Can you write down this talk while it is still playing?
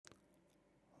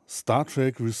Star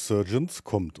Trek Resurgence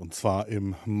kommt, und zwar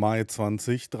im Mai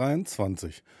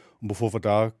 2023. Und bevor wir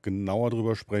da genauer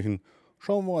drüber sprechen,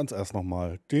 schauen wir uns erst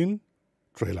nochmal den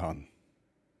Trailer an.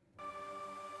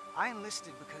 I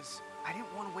enlisted because I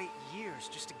didn't want to wait years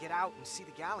just to get out and see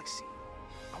the galaxy.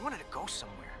 I wanted to go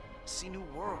somewhere, see new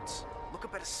worlds, look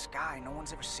up at a sky no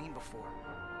one's ever seen before.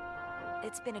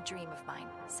 It's been a dream of mine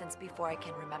since before I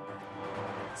can remember.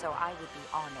 So I would be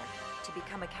honored to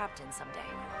become a captain someday.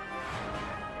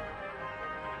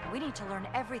 We need to learn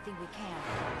everything we can.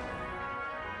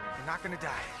 You're not gonna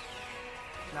die.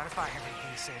 Not if I have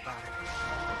anything to say about it.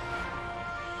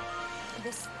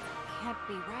 This can't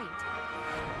be right.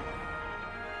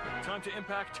 Time to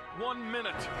impact 1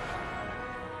 minute.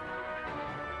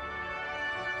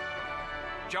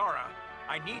 Jara,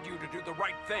 I need you to do the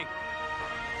right thing.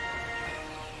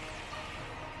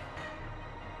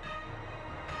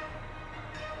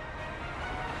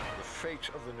 The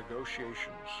fate of the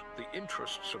negotiations, the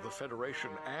interests of the Federation,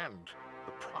 and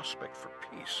the prospect for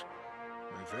peace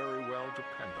may very well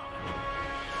depend on it.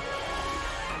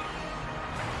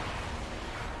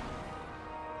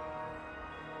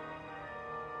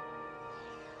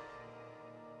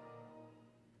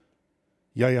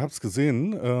 Ja, ihr habt es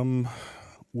gesehen.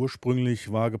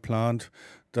 Ursprünglich war geplant,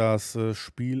 das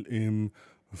Spiel im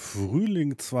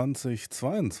Frühling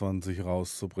 2022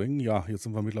 rauszubringen. Ja, jetzt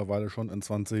sind wir mittlerweile schon in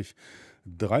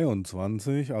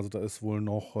 2023. Also da ist wohl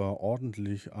noch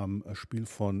ordentlich am Spiel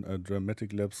von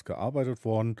Dramatic Labs gearbeitet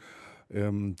worden.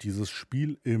 Dieses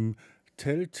Spiel im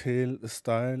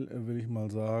Telltale-Style, will ich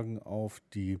mal sagen, auf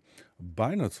die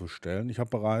Beine zu stellen. Ich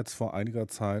habe bereits vor einiger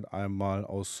Zeit einmal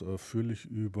ausführlich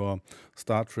über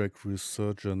Star Trek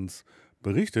Resurgence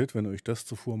berichtet. Wenn ihr euch das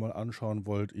zuvor mal anschauen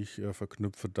wollt, ich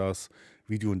verknüpfe das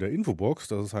Video in der Infobox.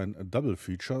 Das ist ein Double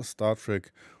Feature, Star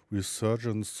Trek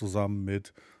Resurgence zusammen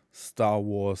mit Star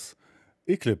Wars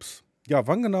Eclipse. Ja,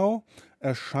 wann genau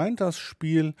erscheint das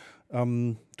Spiel?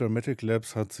 Dramatic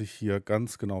Labs hat sich hier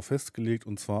ganz genau festgelegt,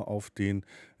 und zwar auf den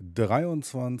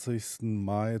 23.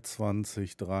 Mai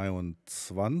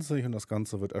 2023, und das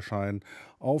Ganze wird erscheinen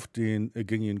auf den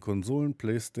gängigen Konsolen,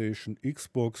 PlayStation,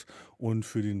 Xbox und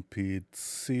für den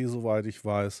PC, soweit ich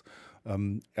weiß,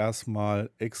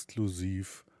 erstmal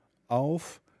exklusiv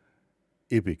auf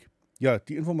Epic. Ja,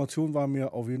 die Information war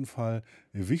mir auf jeden Fall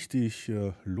wichtig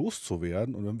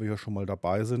loszuwerden, und wenn wir ja schon mal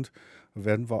dabei sind,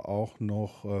 werden wir auch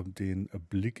noch den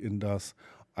Blick in das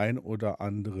ein oder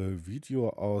andere Video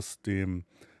aus dem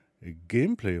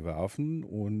Gameplay werfen.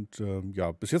 Und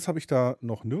ja, bis jetzt habe ich da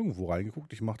noch nirgendwo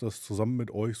reingeguckt. Ich mache das zusammen mit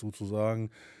euch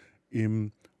sozusagen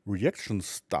im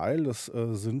Reaction-Style. Das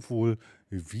sind wohl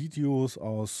Videos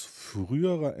aus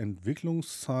früherer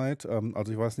Entwicklungszeit.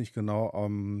 Also ich weiß nicht genau,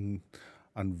 an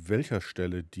welcher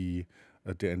Stelle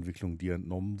der Entwicklung die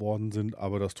entnommen worden sind,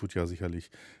 aber das tut ja sicherlich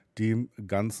dem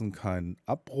Ganzen keinen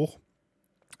Abbruch.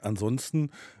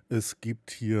 Ansonsten, es gibt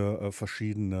hier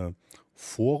verschiedene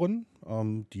Foren,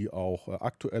 die auch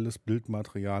aktuelles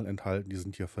Bildmaterial enthalten, die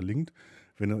sind hier verlinkt,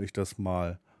 wenn ihr euch das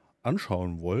mal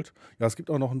anschauen wollt. Ja, es gibt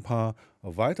auch noch ein paar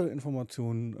weitere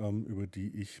Informationen, über die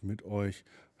ich mit euch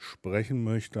sprechen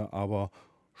möchte, aber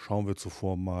schauen wir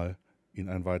zuvor mal in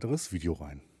ein weiteres Video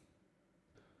rein.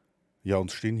 Ja,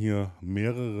 uns stehen hier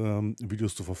mehrere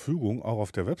Videos zur Verfügung, auch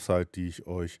auf der Website, die ich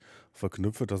euch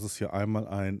verknüpfe. Das ist hier einmal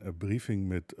ein Briefing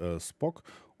mit Spock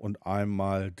und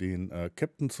einmal den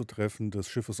Captain zu treffen des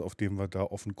Schiffes, auf dem wir da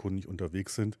offenkundig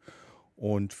unterwegs sind.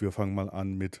 Und wir fangen mal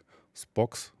an mit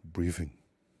Spocks Briefing.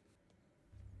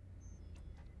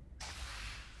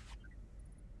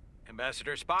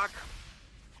 Ambassador Spock,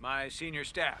 my senior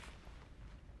staff.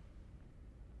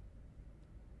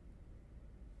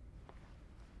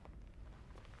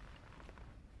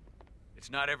 It's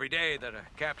not every day that a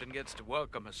captain gets to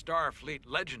welcome a Starfleet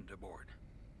legend aboard.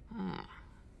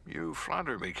 You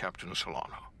flatter me, Captain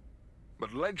Solano.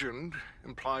 But legend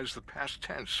implies the past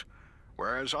tense,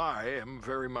 whereas I am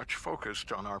very much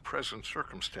focused on our present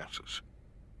circumstances.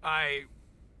 I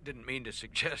didn't mean to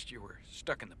suggest you were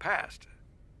stuck in the past.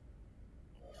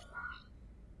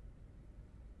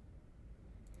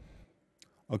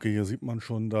 Okay, hier sieht man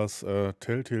schon das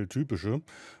Telltale-typische.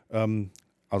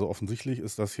 Also offensichtlich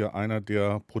ist das hier einer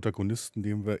der Protagonisten,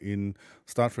 den wir in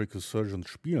Star Trek Resurgence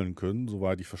spielen können.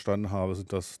 Soweit ich verstanden habe,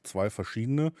 sind das zwei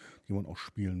verschiedene, die man auch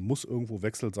spielen muss, irgendwo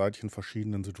wechselseitig in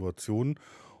verschiedenen Situationen.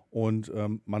 Und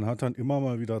man hat dann immer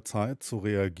mal wieder Zeit zu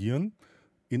reagieren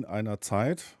in einer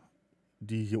Zeit,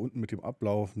 die hier unten mit dem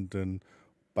ablaufenden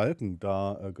Balken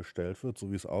dargestellt wird.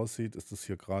 So wie es aussieht, ist es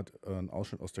hier gerade ein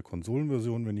Ausschnitt aus der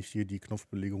Konsolenversion, wenn ich hier die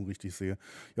Knopfbelegung richtig sehe.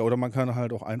 Ja, oder man kann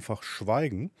halt auch einfach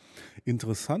schweigen.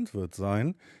 Interessant wird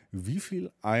sein, wie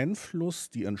viel Einfluss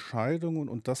die Entscheidungen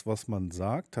und das, was man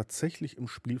sagt, tatsächlich im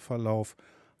Spielverlauf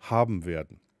haben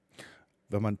werden.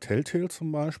 Wenn man Telltale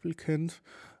zum Beispiel kennt,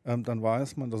 dann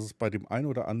weiß man, dass es bei dem ein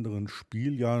oder anderen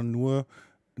Spiel ja nur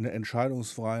eine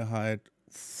Entscheidungsfreiheit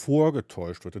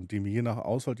vorgetäuscht wird, indem je nach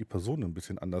Auswahl die Personen ein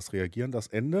bisschen anders reagieren. Das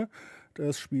Ende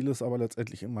des Spieles aber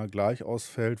letztendlich immer gleich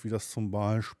ausfällt, wie das zum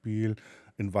Beispiel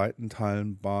in weiten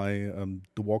Teilen bei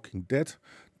The Walking Dead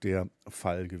der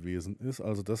Fall gewesen ist.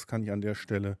 Also das kann ich an der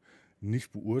Stelle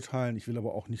nicht beurteilen. Ich will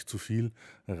aber auch nicht zu viel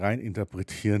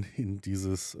reininterpretieren in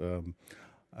diese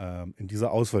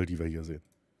Auswahl, die wir hier sehen.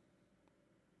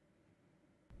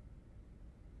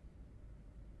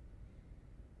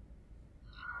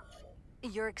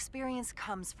 Your experience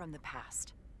comes from the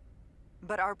past,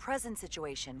 but our present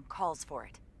situation calls for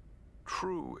it.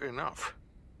 True enough.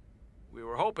 We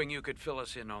were hoping you could fill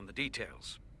us in on the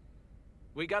details.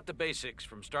 We got the basics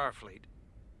from Starfleet.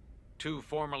 Two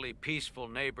formerly peaceful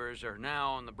neighbors are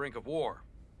now on the brink of war.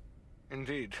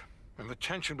 Indeed, and the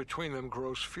tension between them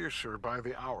grows fiercer by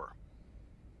the hour.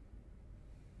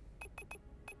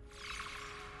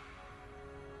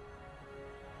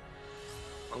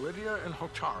 Lydia and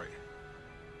Hotari.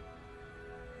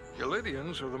 The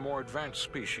Lydians are the more advanced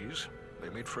species. They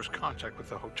made first contact with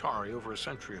the Hotari over a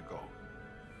century ago.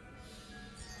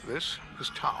 This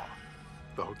is Tau.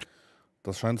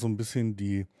 Das scheint so ein bisschen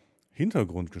die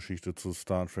Hintergrundgeschichte zu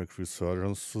Star Trek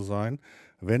Resurgence zu sein,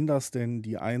 wenn das denn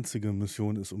die einzige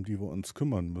Mission ist, um die wir uns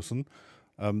kümmern müssen.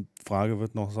 Frage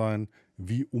wird noch sein,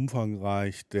 wie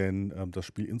umfangreich denn das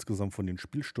Spiel insgesamt von den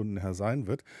Spielstunden her sein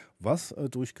wird. Was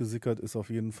durchgesickert ist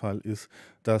auf jeden Fall, ist,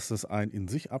 dass es ein in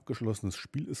sich abgeschlossenes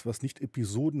Spiel ist, was nicht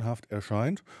episodenhaft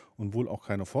erscheint und wohl auch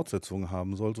keine Fortsetzung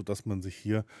haben soll, sodass man sich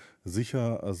hier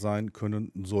sicher sein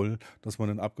können soll, dass man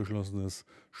ein abgeschlossenes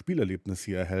Spielerlebnis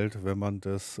hier erhält, wenn man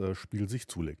das Spiel sich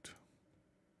zulegt.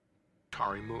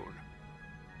 Hotari Moon.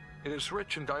 It is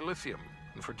rich in dilithium,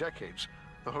 and for decades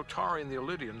the Hotari and the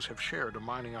Illydians have shared a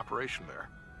mining operation there.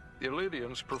 The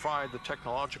Illydians provide the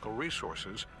technological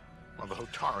resources, while the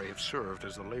Hotari have served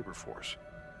as the labor force.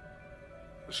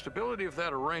 The stability of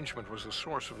that arrangement was the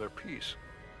source of their peace,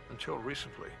 until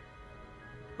recently.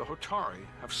 The Hotari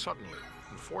have suddenly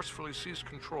and forcefully seized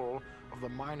control of the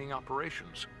mining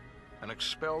operations and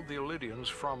expelled the Illydians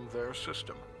from their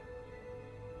system.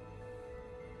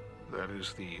 That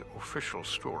is the official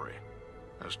story,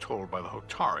 as told by the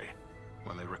Hotari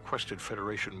when they requested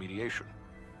Federation mediation,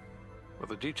 but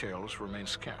the details remain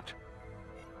scant.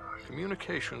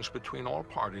 Communications between all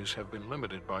parties have been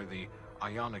limited by the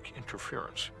ionic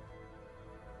interference.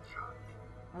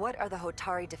 What are the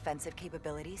Hotari defensive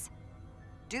capabilities?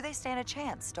 Do they stand a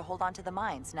chance to hold on to the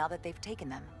mines now that they've taken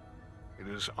them? It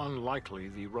is unlikely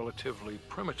the relatively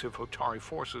primitive Hotari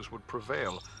forces would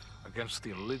prevail against the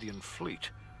Illydian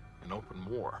fleet in open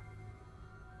war.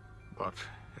 But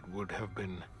it would have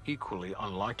been equally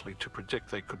unlikely to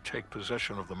predict they could take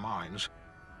possession of the mines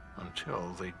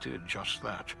until they did just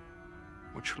that,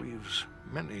 which leaves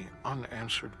many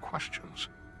unanswered questions.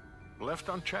 Left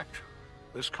unchecked,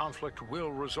 this conflict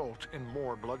will result in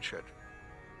more bloodshed,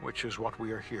 which is what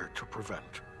we are here to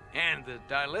prevent. And the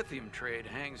dilithium trade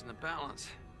hangs in the balance.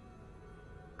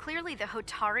 Clearly the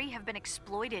Hotari have been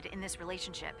exploited in this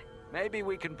relationship. Maybe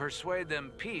we can persuade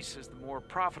them peace is the more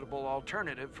profitable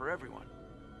alternative for everyone.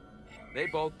 They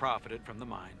both profited from the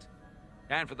mines.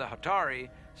 And for the Hotari,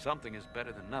 something is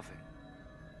better than nothing.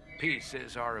 Peace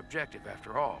is our objective,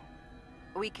 after all.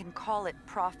 We can call it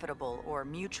profitable or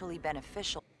mutually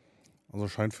beneficial. Also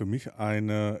scheint für mich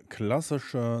eine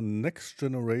klassische Next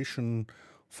Generation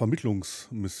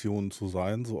Vermittlungsmission zu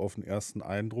sein, so auf den ersten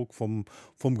Eindruck vom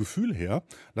Gefühl her.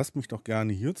 Lasst mich doch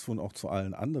gerne hierzu und auch zu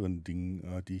allen anderen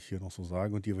Dingen, die ich hier noch so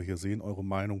sage und die wir hier sehen, eure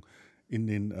Meinung in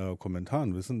den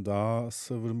Kommentaren wissen. Das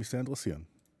würde mich sehr interessieren.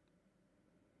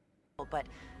 But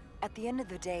at the end of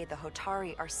the day, the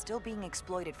Hotari are still being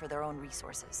exploited for their own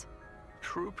resources.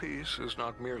 True peace is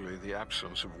not merely the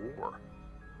absence of war.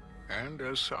 And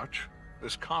as such,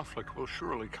 this conflict will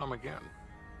surely come again.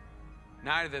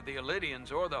 Neither the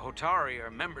Illydians or the Hotari are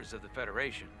members of the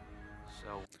Federation,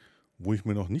 so... Wo ich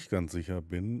mir noch nicht ganz sicher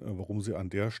bin, warum sie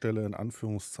an der Stelle in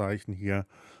Anführungszeichen hier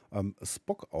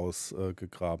Spock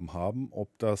ausgegraben haben,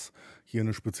 ob das hier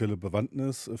eine spezielle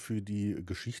Bewandtnis für die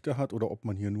Geschichte hat oder ob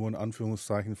man hier nur in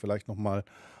Anführungszeichen vielleicht nochmal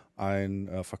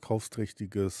ein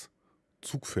verkaufsträchtiges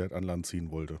Zugpferd an Land ziehen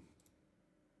wollte.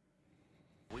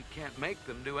 We can't make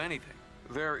them do anything.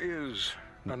 There is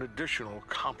an additional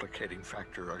complicating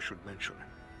factor I should mention.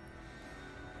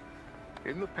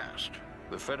 In the past,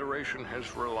 the Federation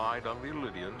has relied on the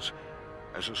Illydians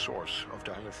as a source of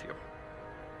dilithium.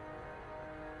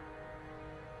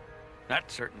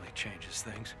 That certainly changes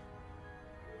things.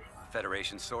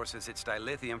 Federation sources its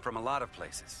dilithium from a lot of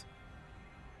places.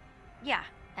 Yeah,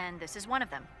 and this is one of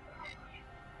them.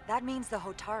 That means the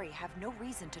Hotari have no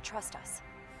reason to trust us.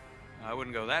 I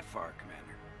wouldn't go that far,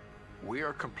 Commander. We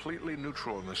are completely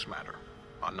neutral in this matter,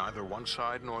 on neither one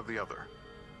side nor the other.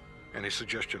 Any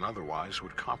suggestion otherwise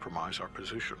would compromise our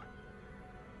position.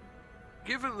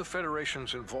 Given the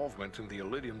Federation's involvement in the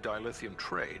Iridium dilithium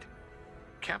trade,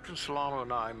 Captain Solano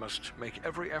and I must make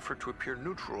every effort to appear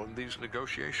neutral in these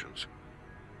negotiations.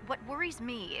 What worries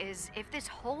me is if this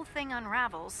whole thing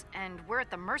unravels and we're at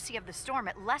the mercy of the storm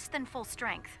at less than full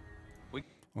strength.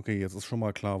 Okay, jetzt ist schon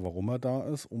mal klar, warum er da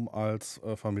ist, um als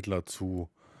Vermittler zu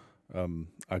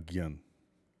agieren.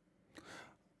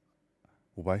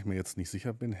 Wobei ich mir jetzt nicht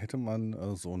sicher bin, hätte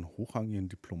man so einen hochrangigen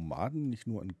Diplomaten nicht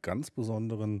nur in ganz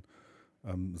besonderen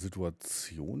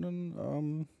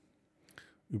Situationen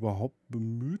überhaupt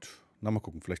bemüht? Na, mal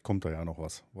gucken, vielleicht kommt da ja noch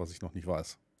was ich noch nicht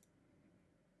weiß.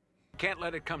 Can't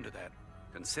let it come to that.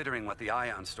 Considering what the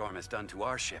ion storm has done to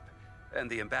our ship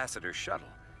and the ambassador's shuttle,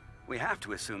 we have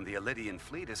to assume the Illydian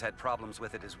fleet has had problems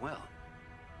with it as well.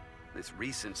 This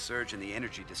recent surge in the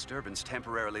energy disturbance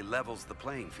temporarily levels the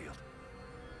playing field.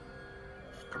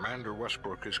 Commander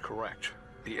Westbrook is correct.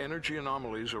 The energy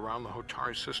anomalies around the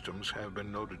Hotari systems have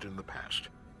been noted in the past.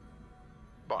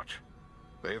 But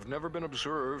they have never been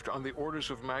observed on the orders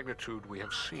of magnitude we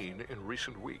have seen in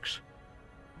recent weeks.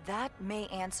 That may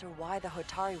answer why the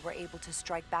Hotari were able to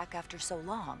strike back after so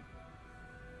long.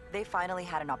 They finally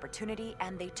had an opportunity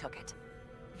and they took it.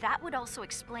 That would also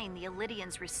explain the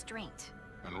Illydians' restraint.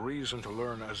 And reason to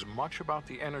learn as much about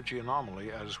the energy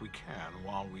anomaly as we can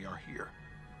while we are here.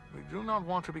 We do not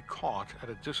want to be caught at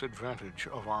a disadvantage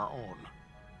of our own.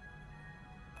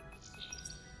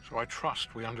 So I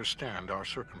trust we understand our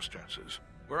circumstances.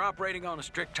 We're operating on a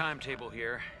strict timetable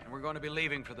here, and we're going to be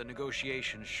leaving for the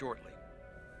negotiations shortly.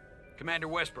 Commander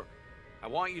Westbrook, I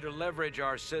want you to leverage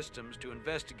our systems to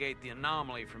investigate the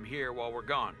anomaly from here while we're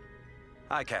gone.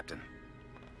 Aye, Captain.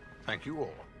 Thank you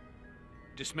all.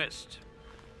 Dismissed.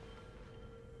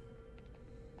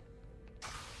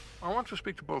 I want to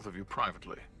speak to both of you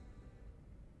privately.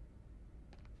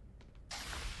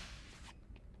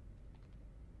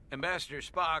 Ambassador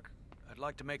Spock, I'd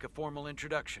like to make a formal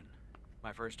introduction.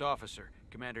 My first officer,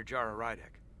 Commander Jara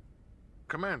Rydek.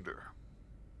 Commander,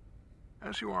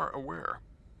 as you are aware,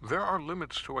 there are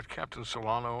limits to what Captain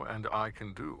Solano and I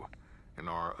can do in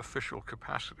our official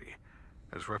capacity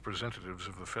as representatives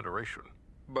of the Federation.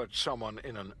 But someone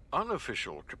in an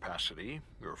unofficial capacity,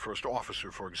 your first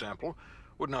officer, for example,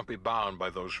 would not be bound by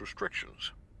those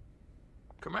restrictions.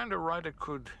 Commander Rydek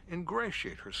could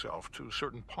ingratiate herself to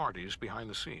certain parties behind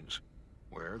the scenes,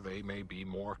 where they may be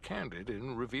more candid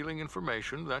in revealing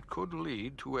information that could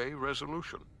lead to a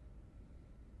resolution.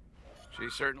 She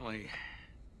certainly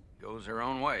goes her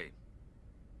own way.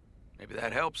 Maybe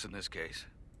that helps in this case.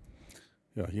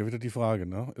 Ja, hier wieder die Frage,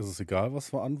 ne? Ist es egal,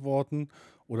 was wir antworten,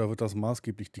 oder wird das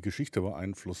maßgeblich die Geschichte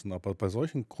beeinflussen? Aber bei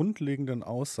solchen grundlegenden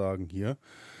Aussagen hier,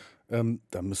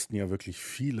 da müssten ja wirklich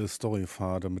viele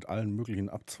Storypfade mit allen möglichen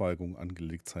Abzweigungen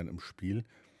angelegt sein im Spiel.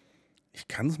 Ich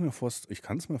kann es mir fast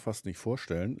nicht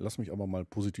vorstellen, lass mich aber mal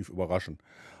positiv überraschen.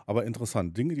 Aber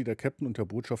interessant, Dinge, die der Captain und der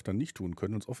Botschafter nicht tun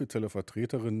können, uns offizielle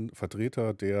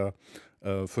Vertreter der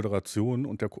Föderation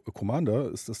und der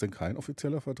Commander, ist das denn kein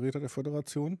offizieller Vertreter der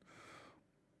Föderation?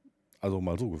 Also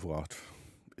mal so gefragt,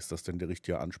 ist das denn der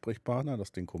richtige Ansprechpartner,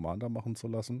 das den Commander machen zu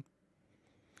lassen?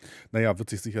 Naja,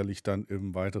 wird sich sicherlich dann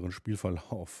im weiteren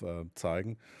Spielverlauf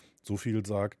zeigen. So viel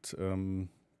sagt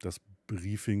das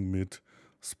Briefing mit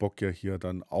Spock ja hier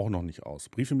dann auch noch nicht aus.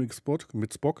 Briefing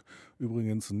mit Spock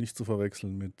übrigens nicht zu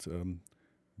verwechseln mit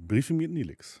Briefing mit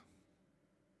Neelix.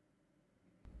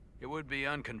 It would be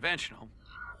unconventional,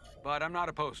 but I'm not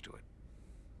opposed to it.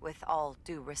 With all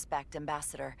due respect,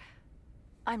 Ambassador,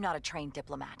 I'm not a trained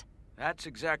diplomat. That's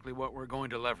exactly what we're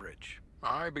going to leverage.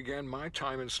 I began my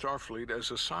time in Starfleet as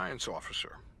a science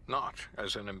officer, not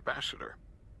as an ambassador.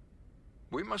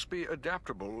 We must be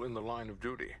adaptable in the line of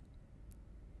duty.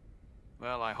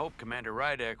 Well, I hope Commander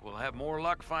Rydek will have more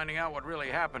luck finding out what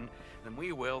really happened than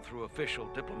we will through official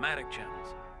diplomatic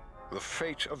channels. The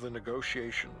fate of the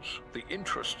negotiations, the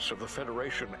interests of the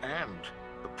Federation, and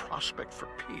the prospect for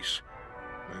peace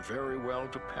may very well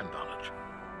depend on it.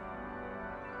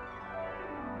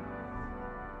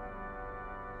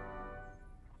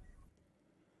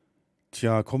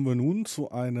 Tja, kommen wir nun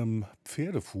zu einem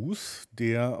Pferdefuß,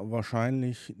 der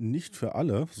wahrscheinlich nicht für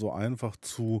alle so einfach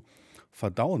zu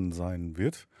verdauen sein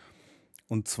wird.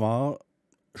 Und zwar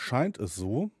scheint es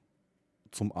so,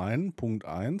 zum einen, Punkt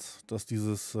 1, dass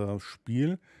dieses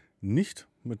Spiel nicht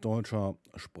mit deutscher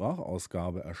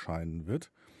Sprachausgabe erscheinen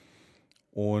wird.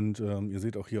 Und ihr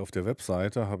seht auch hier auf der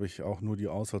Webseite, habe ich auch nur die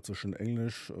Auswahl zwischen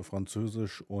Englisch,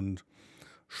 Französisch und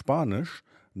Spanisch.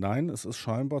 Nein, es ist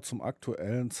scheinbar zum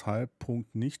aktuellen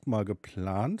Zeitpunkt nicht mal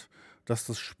geplant, dass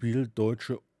das Spiel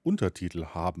deutsche Untertitel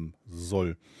haben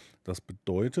soll. Das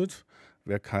bedeutet,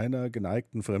 wer keiner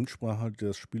geneigten Fremdsprache, die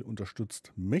das Spiel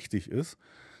unterstützt, mächtig ist,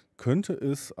 könnte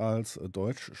es als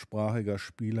deutschsprachiger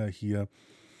Spieler hier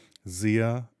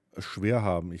sehr schwer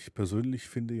haben. Ich persönlich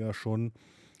finde ja schon,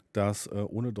 dass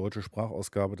ohne deutsche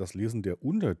Sprachausgabe das Lesen der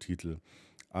Untertitel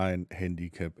ein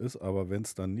Handicap ist, aber wenn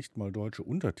es dann nicht mal deutsche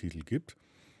Untertitel gibt,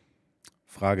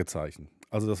 Fragezeichen.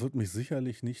 Also das wird mich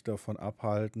sicherlich nicht davon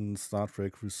abhalten, Star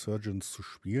Trek Resurgence zu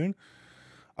spielen,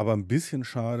 aber ein bisschen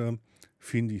schade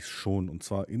finde ich es schon, und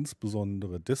zwar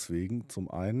insbesondere deswegen,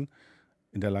 zum einen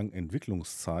in der langen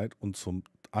Entwicklungszeit und zum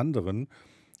anderen,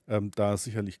 da es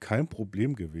sicherlich kein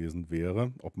Problem gewesen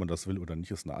wäre, ob man das will oder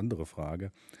nicht, ist eine andere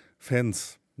Frage,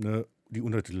 Fans die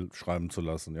Untertitel schreiben zu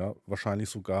lassen. Ja? Wahrscheinlich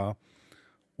sogar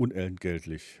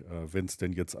unentgeltlich, wenn es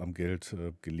denn jetzt am Geld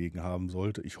gelegen haben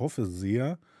sollte. Ich hoffe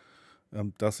sehr,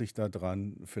 dass sich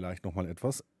daran vielleicht nochmal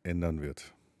etwas ändern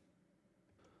wird.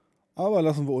 Aber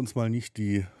lassen wir uns mal nicht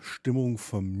die Stimmung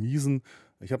vermiesen.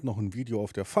 Ich habe noch ein Video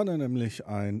auf der Pfanne, nämlich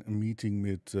ein Meeting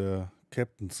mit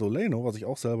Captain Solano, was ich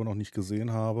auch selber noch nicht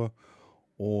gesehen habe.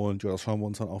 Und ja, das schauen wir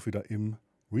uns dann auch wieder im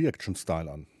Reaction-Style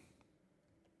an.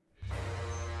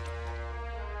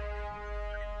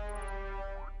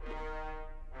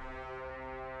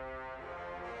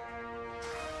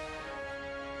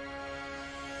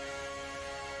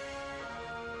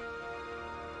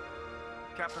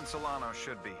 Captain Solano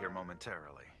should be here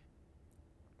momentarily.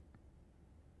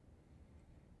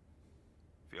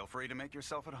 Feel free to make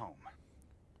yourself at home.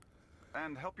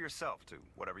 And help yourself to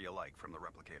whatever you like from the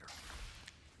replicator.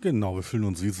 Genau, wir fühlen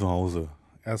uns wie zu Hause.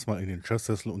 Erstmal in den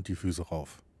Chefsessel und die Füße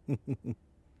rauf.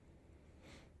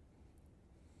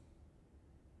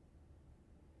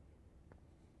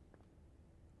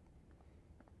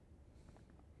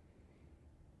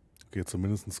 Okay,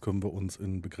 zumindest können wir uns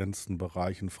in begrenzten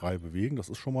Bereichen frei bewegen. Das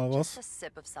ist schon mal was.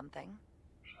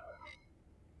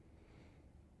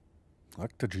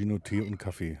 Ractagino, Tee und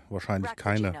Kaffee.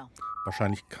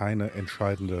 Wahrscheinlich keine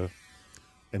entscheidende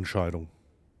Entscheidung.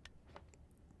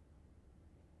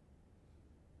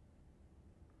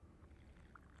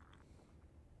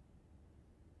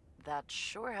 That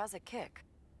sure has a kick.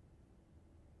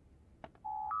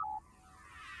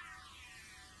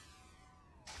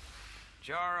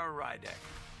 Jara Rydek.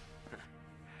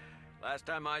 Last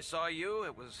time I saw you,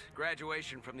 it was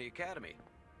graduation from the academy.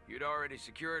 You'd already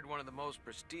secured one of the most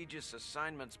prestigious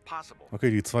assignments possible. Okay,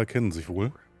 die zwei kennen sich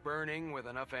wohl. Burning with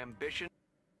enough ambition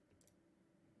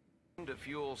to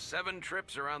fuel 7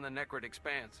 trips around the Necrid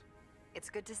Expanse. It's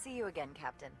good to see you again,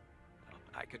 Captain.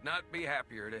 I could not be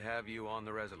happier to have you on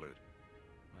the Resolute.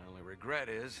 My only regret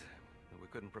is that we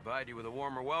couldn't provide you with a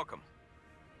warmer welcome.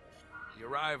 The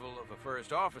arrival of a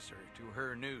first officer to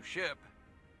her new ship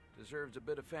deserves a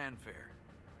bit of fanfare.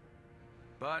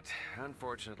 But,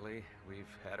 unfortunately,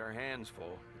 we've had our hands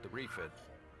full with the refit.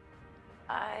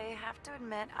 I have to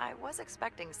admit, I was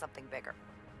expecting something bigger.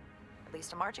 At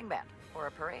least a marching band or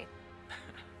a parade.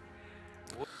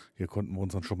 Hier konnten wir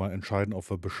uns dann schon mal entscheiden, ob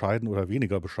wir bescheiden oder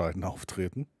weniger bescheiden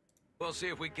auftreten. We'll see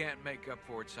if we can't make up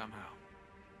for it somehow.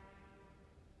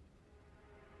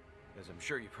 As I'm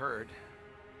sure you've heard,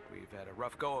 we've had a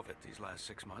rough go of it these last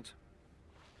 6 months.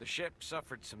 The ship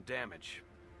suffered some damage,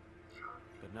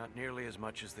 but not nearly as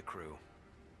much as the crew.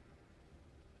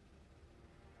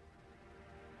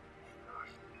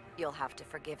 You'll have to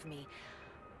forgive me.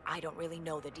 I don't really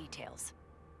know the details.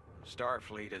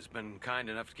 Starfleet has been kind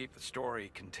enough to keep the story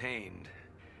contained,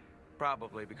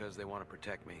 probably because they want to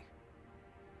protect me.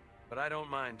 But I don't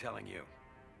mind telling you.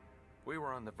 We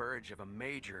were on the verge of a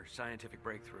major scientific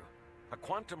breakthrough. A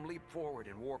quantum leap forward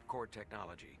in warp core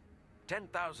technology.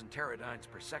 10,000 teradynes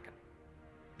per second.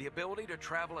 The ability to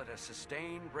travel at a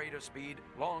sustained rate of speed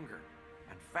longer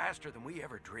and faster than we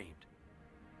ever dreamed.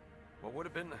 What would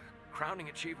have been the crowning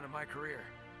achievement of my career?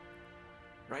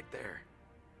 Right there,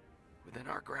 within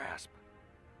our grasp.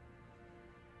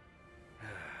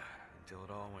 Until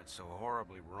it all went so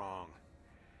horribly wrong.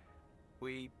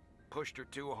 We pushed her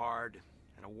too hard,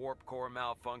 and a warp core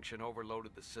malfunction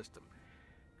overloaded the system,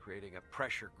 creating a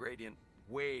pressure gradient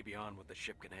way beyond what the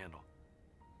ship could handle.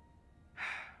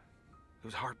 It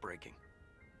was heartbreaking.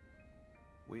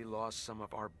 We lost some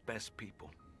of our best people.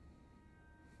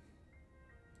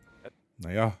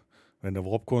 Naja, Wenn der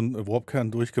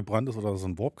Warpkern durchgebrannt ist oder es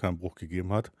einen Warpkernbruch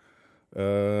gegeben hat,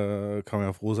 kann man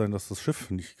ja froh sein, dass das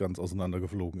Schiff nicht ganz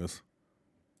auseinandergeflogen ist.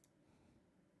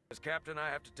 As captain, I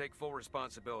have to take full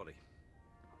responsibility.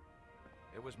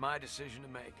 It was my decision to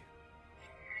make,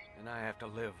 and I have to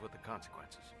live with the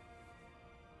consequences.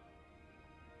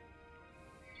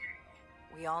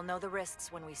 We all know the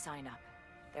risks when we sign up.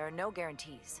 There are no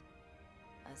guarantees,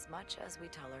 as much as we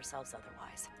tell ourselves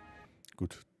otherwise.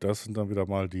 Gut, das sind dann wieder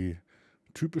mal die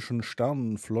typischen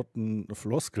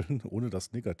Sternenflotten-Floskeln, ohne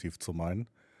das negativ zu meinen.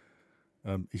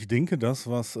 Ich denke, das,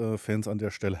 was Fans an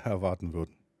der Stelle erwarten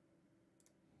würden.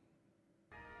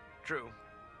 True.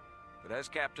 But as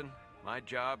captain, my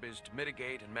job is to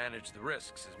mitigate and manage the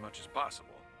risks as much as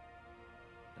possible.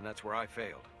 And that's where I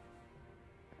failed.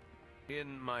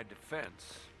 In my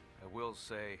defense, I will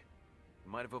say I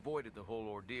might have avoided the whole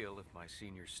ordeal if my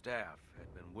senior staff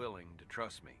had been willing to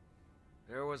trust me.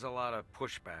 There was a lot of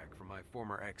pushback from my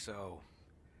former XO,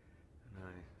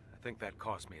 and I think that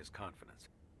cost me his confidence.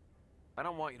 I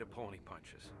don't want you to pull any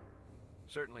punches.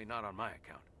 Certainly not on my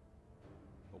account.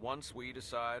 But once we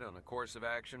decide on a course of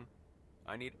action,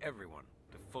 I need everyone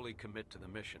to fully commit to the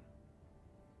mission.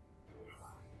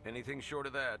 Anything short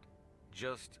of that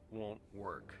just won't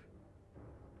work.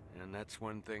 And that's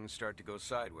when things start to go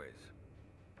sideways.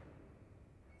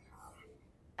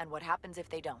 And what happens if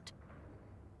they don't?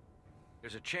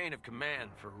 There's a chain of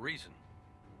command for a reason.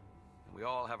 And we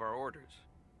all have our orders.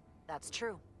 That's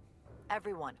true.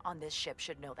 Everyone on this ship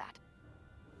should know that.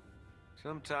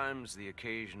 Sometimes the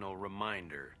occasional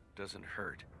reminder doesn't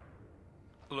hurt.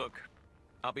 Look,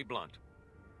 I'll be blunt.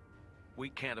 We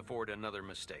can't afford another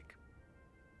mistake.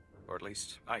 Or at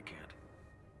least I can't.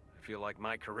 I feel like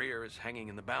my career is hanging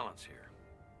in the balance here.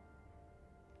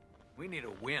 We need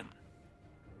a win.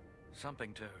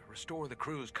 Something to restore the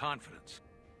crew's confidence.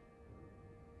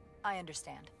 I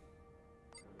understand.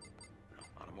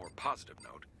 On a more positive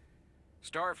note,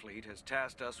 Starfleet has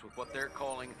tasked us with what they're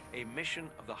calling a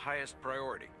mission of the highest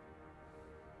priority.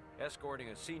 Escorting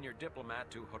a senior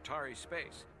diplomat to Hotari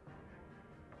space.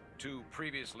 Two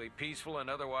previously peaceful and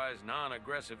otherwise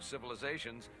non-aggressive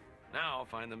civilizations now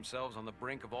find themselves on the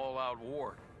brink of all-out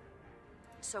war.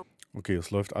 So Okay,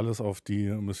 es läuft alles auf die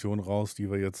Mission raus,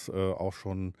 die wir jetzt auch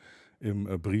schon im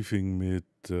Briefing mit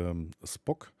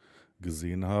Spock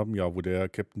gesehen haben. Ja, wo der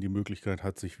Captain die Möglichkeit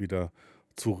hat, sich wieder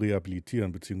zu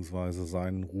rehabilitieren, beziehungsweise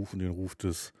seinen Ruf und den Ruf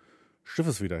des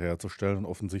Schiffes wiederherzustellen. Und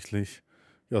offensichtlich,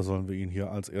 ja, sollen wir ihn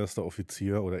hier als erster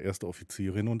Offizier oder erste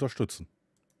Offizierin unterstützen.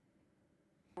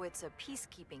 it's a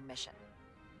peacekeeping mission.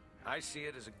 I see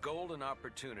it as a golden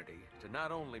opportunity to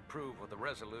not only prove what the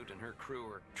Resolute and her crew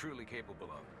are truly capable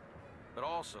of, but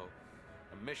also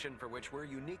a mission for which we're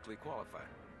uniquely qualified.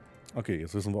 Okay,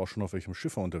 jetzt wissen wir auch schon, auf welchem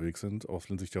Schiff wir unterwegs sind.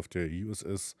 Offensichtlich auf der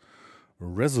USS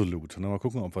Resolute. Na, mal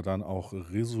gucken, ob wir dann auch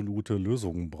resolute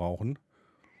Lösungen brauchen.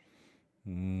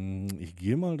 Ich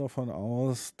gehe mal davon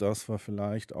aus, dass wir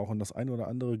vielleicht auch in das ein oder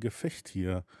andere Gefecht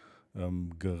hier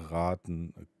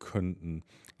geraten könnten.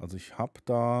 Also ich habe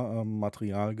da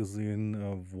Material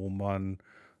gesehen, wo man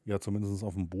ja zumindest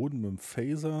auf dem Boden mit dem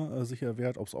Phaser sich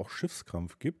erwehrt, ob es auch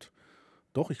Schiffskampf gibt.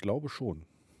 Doch, ich glaube schon.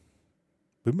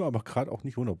 Bin mir aber gerade auch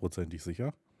nicht hundertprozentig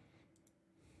sicher.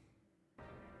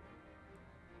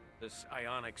 This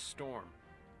ionic storm.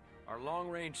 Our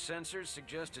long-range sensors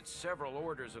suggest it's several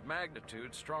orders of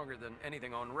magnitude stronger than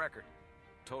anything on record.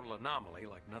 Total anomaly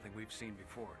like nothing we've seen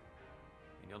before.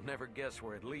 And you'll never guess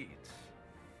where it leads.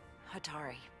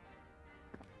 Hotari.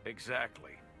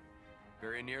 Exactly.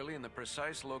 Very nearly in the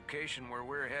precise location where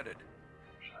we're headed.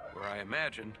 Where I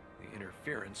imagine the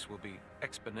interference will be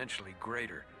exponentially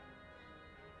greater.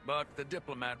 But the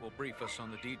diplomat will brief us on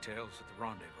the details at the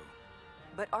rendezvous.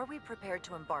 But are we prepared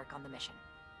to embark on the mission?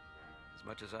 As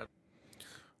much as I...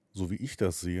 So wie ich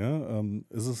das sehe,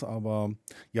 ist es aber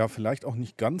ja vielleicht auch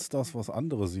nicht ganz das, was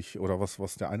andere sich oder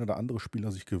was der ein oder andere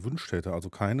Spieler sich gewünscht hätte. Also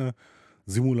keine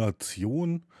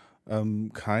Simulation,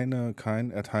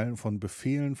 kein Erteilen von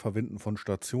Befehlen, Verwenden von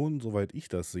Stationen, soweit ich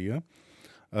das sehe.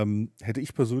 Hätte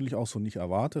ich persönlich auch so nicht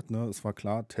erwartet. Ne? Es war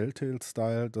klar,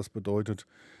 Telltale-Style, das bedeutet,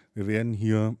 wir werden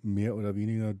hier mehr oder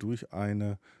weniger durch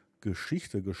eine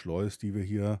Geschichte geschleust, die wir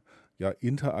hier ja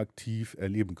interaktiv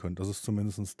erleben können. Das ist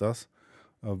zumindest das,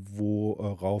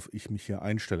 worauf ich mich hier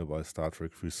einstelle bei Star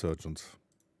Trek Resurgence.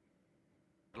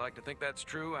 I'd like to think that's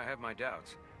true. I have my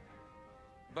doubts.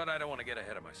 But I don't want to get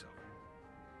ahead of myself.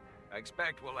 I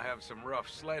expect we'll have some rough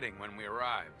sledding when we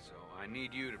arrive, so I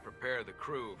need you to prepare the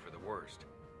crew for the worst.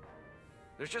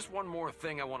 There's just one more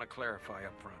thing I want to clarify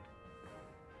up front.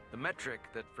 The metric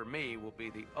that for me will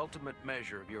be the ultimate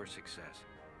measure of your success.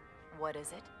 What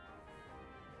is it?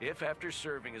 If after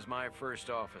serving as my first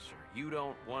officer, you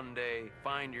don't one day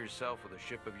find yourself with a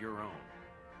ship of your own,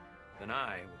 then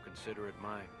I will consider it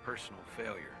my personal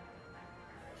failure.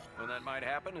 When that might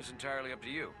happen is entirely up to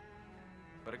you.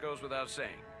 But it goes without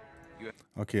saying.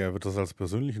 Okay, er wird das als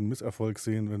persönlichen Misserfolg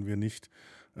sehen, wenn wir nicht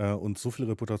uns so viel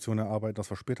Reputation erarbeiten, dass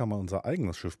wir später mal unser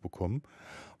eigenes Schiff bekommen.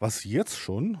 Was jetzt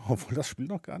schon, obwohl das Spiel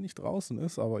noch gar nicht draußen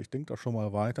ist, aber ich denke da schon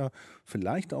mal weiter,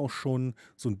 vielleicht auch schon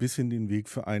so ein bisschen den Weg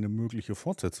für eine mögliche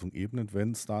Fortsetzung ebnet,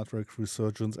 wenn Star Trek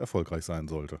Resurgence erfolgreich sein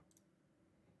sollte.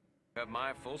 You have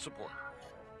my full support.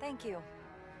 Thank you.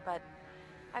 But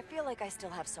I feel like I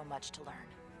still have so much to learn.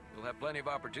 You'll have plenty of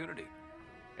opportunity.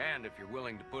 And if you're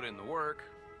willing to put in the work,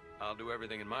 I'll do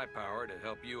everything in my power to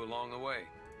help you along the way.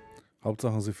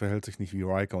 Hauptsache, sie verhält sich nicht wie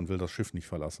Riker und will das Schiff nicht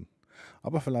verlassen.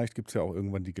 Aber vielleicht gibt es ja auch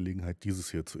irgendwann die Gelegenheit, dieses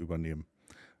hier zu übernehmen.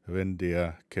 Wenn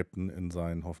der Captain in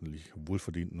seinen hoffentlich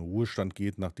wohlverdienten Ruhestand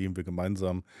geht, nachdem wir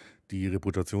gemeinsam die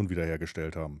Reputation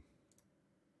wiederhergestellt haben.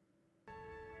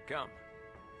 Come,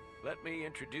 let me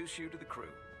introduce you to the crew.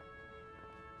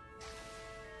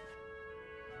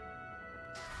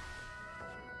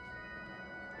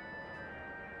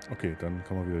 Okay, dann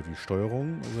kann man wieder die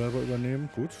Steuerung selber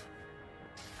übernehmen. Gut.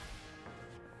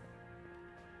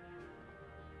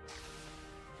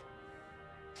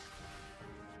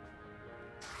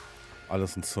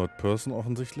 Alles in Third Person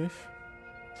offensichtlich.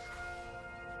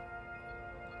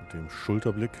 Mit dem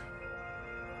Schulterblick.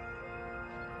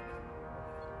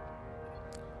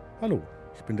 Hallo,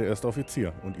 ich bin der erste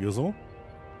Offizier. Und ihr so?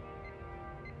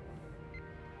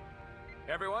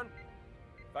 Everyone,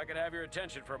 if I could have your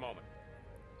attention for a moment.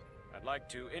 I'd like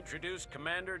to introduce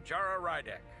Commander Jara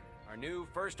Rydek, our new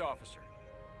first officer.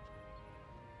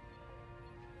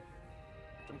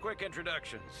 Some quick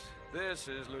introductions. This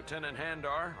is Lieutenant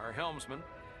Handar, our helmsman,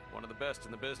 one of the best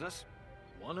in the business.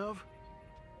 One of?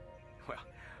 Well,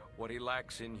 what he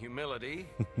lacks in humility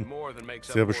more than makes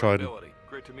up Sehr for bescheiden. ability.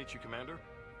 Great to meet you, Commander.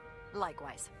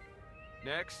 Likewise.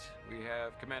 Next, we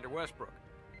have Commander Westbrook,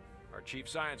 our Chief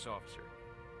Science Officer.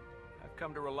 I've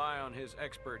come to rely on his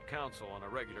expert counsel on a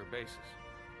regular basis.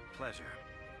 Pleasure.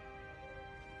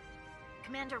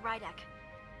 Commander Rydek,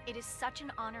 it is such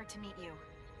an honor to meet you.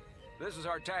 This is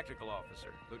our tactical officer,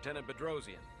 Lieutenant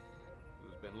Bedrosian,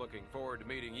 who's been looking forward to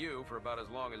meeting you for about as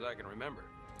long as I can remember.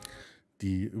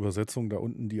 Die Übersetzung da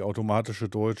unten, die automatische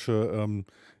deutsche,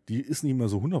 die ist nicht mehr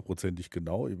so hundertprozentig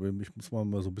genau. Ich muss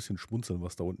mal so ein bisschen schmunzeln,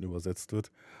 was da unten übersetzt wird.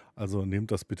 Also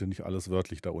nehmt das bitte nicht alles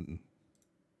wörtlich da unten.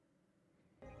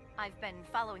 I've been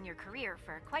following your career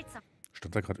for quite some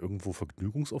Stand da gerade irgendwo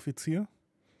Vergnügungsoffizier?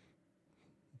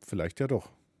 Vielleicht ja doch.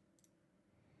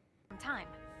 time.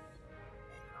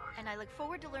 And I look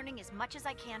forward to learning as much as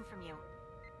I can from you.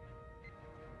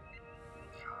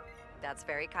 That's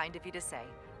very kind of you to say.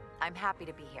 I'm happy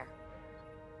to be here.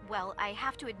 Well, I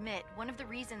have to admit, one of the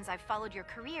reasons I've followed your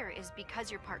career is because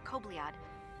you're part Kobliad,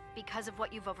 because of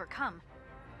what you've overcome.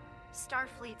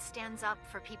 Starfleet stands up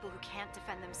for people who can't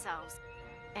defend themselves,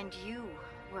 and you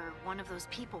were one of those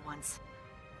people once.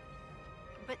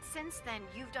 But since then,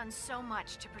 you've done so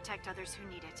much to protect others who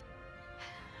need it.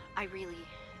 I really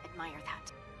admire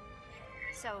that.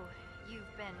 So,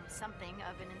 you've been something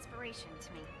of an inspiration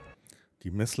to me.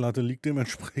 Die Messlatte liegt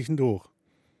dementsprechend hoch.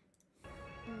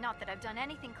 Not that I've done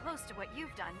anything close to what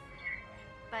you've done,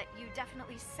 but you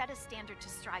definitely set a standard to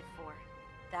strive for.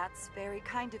 That's very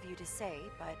kind of you to say,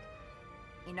 but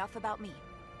enough about me.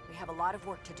 We have a lot of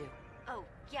work to do. Oh,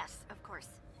 yes, of course.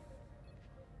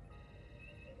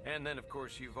 And then, of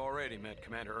course, you've already met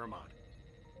Commander Ermont.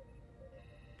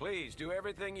 Please, do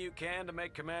everything you can to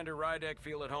make Commander Rydek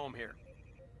feel at home here.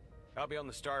 I'll be on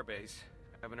the starbase.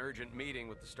 I have an urgent meeting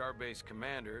with the starbase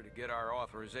commander to get our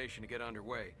authorization to get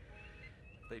underway.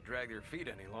 If they drag their feet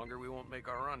any longer, we won't make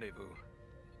our rendezvous.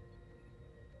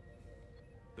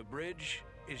 The bridge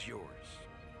is yours.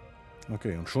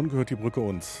 Okay, und schon gehört die Brücke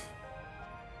uns.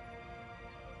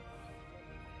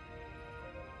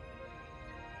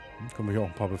 Können wir hier auch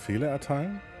ein paar Befehle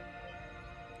erteilen?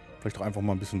 Vielleicht auch einfach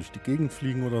mal ein bisschen durch die Gegend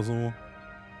fliegen oder so.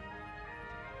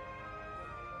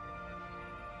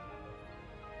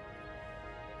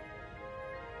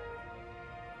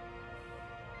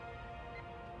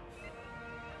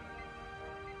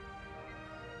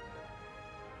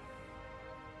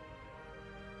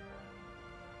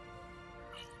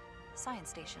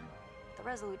 Science station. The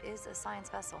Resolute is a science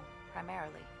vessel,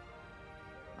 primarily.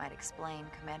 Might explain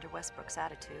Commander Westbrook's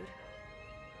attitude.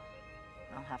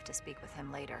 I'll have to speak with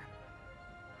him later.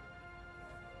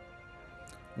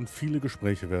 Und viele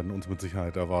Gespräche werden uns mit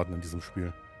Sicherheit erwarten in diesem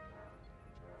Spiel.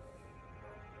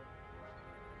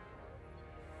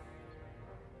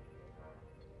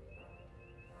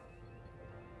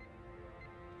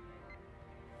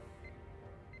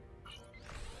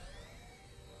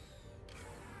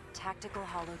 tactical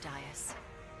hollow dice.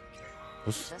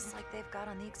 Was? Just like they've got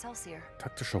on the Excelsior.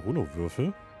 Taktischer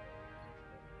Holowürfel?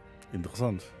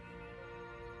 Interessant.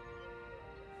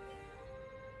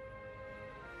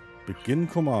 Begin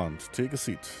Command. Take a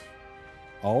seat.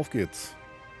 Auf geht's.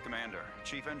 Commander,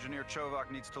 Chief Engineer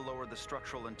Chovak needs to lower the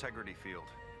structural integrity field.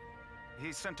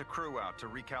 He's sent a crew out to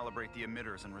recalibrate the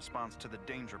emitters in response to the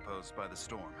danger posed by the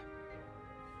storm.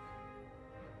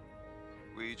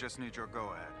 We just need your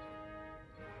go-ahead.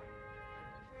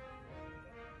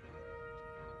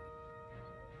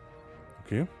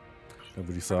 Okay, dann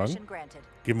würde ich sagen, Permission granted.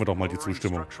 geben wir doch mal die Lowering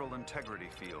Zustimmung. structural integrity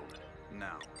field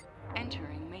now.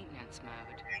 Entering maintenance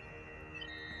mode.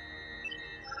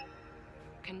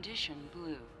 Condition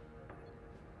blue.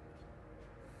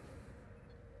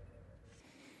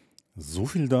 So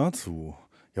viel dazu.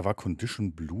 Ja, war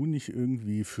Condition Blue nicht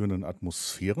irgendwie für einen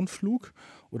Atmosphärenflug?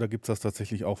 Oder gibt es das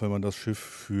tatsächlich auch, wenn man das Schiff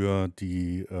für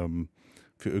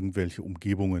für irgendwelche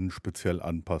Umgebungen speziell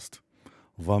anpasst?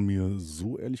 War mir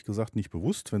so ehrlich gesagt nicht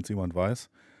bewusst. Wenn es jemand weiß,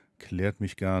 klärt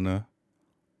mich gerne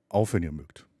auf, wenn ihr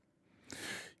mögt.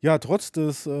 Ja, trotz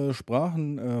des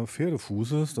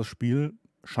Pferdefußes, das Spiel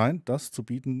scheint das zu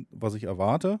bieten, was ich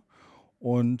erwarte.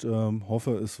 Und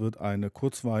hoffe, es wird eine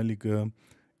kurzweilige,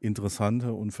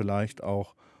 interessante und vielleicht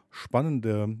auch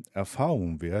spannende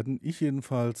Erfahrung werden. Ich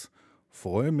jedenfalls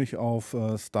freue mich auf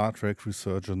Star Trek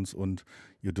Resurgence und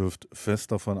ihr dürft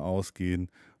fest davon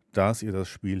ausgehen, dass ihr das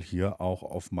Spiel hier auch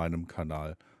auf meinem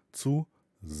Kanal zu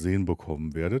sehen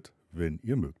bekommen werdet, wenn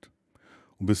ihr mögt.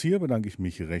 Und bis hier bedanke ich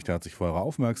mich recht herzlich für eure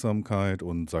Aufmerksamkeit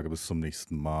und sage bis zum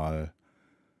nächsten Mal.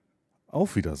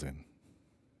 Auf Wiedersehen.